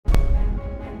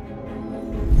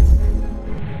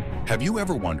Have you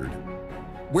ever wondered,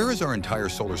 where is our entire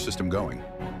solar system going?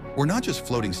 We're not just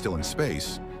floating still in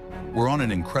space, we're on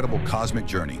an incredible cosmic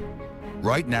journey.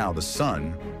 Right now, the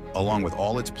sun, along with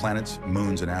all its planets,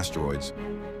 moons, and asteroids,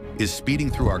 is speeding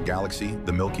through our galaxy,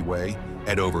 the Milky Way,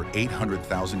 at over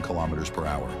 800,000 kilometers per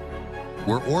hour.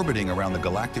 We're orbiting around the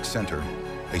galactic center,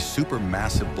 a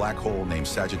supermassive black hole named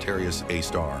Sagittarius A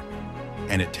star,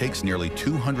 and it takes nearly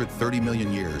 230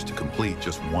 million years to complete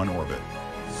just one orbit.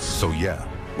 So yeah,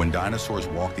 when dinosaurs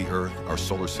walked the Earth, our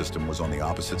solar system was on the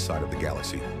opposite side of the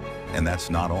galaxy. And that's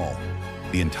not all.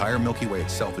 The entire Milky Way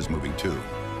itself is moving too,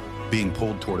 being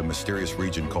pulled toward a mysterious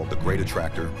region called the Great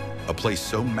Attractor, a place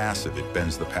so massive it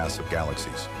bends the paths of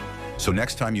galaxies. So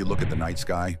next time you look at the night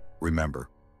sky, remember,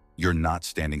 you're not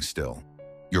standing still.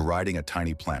 You're riding a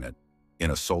tiny planet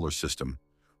in a solar system,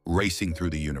 racing through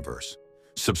the universe.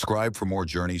 Subscribe for more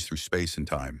journeys through space and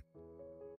time.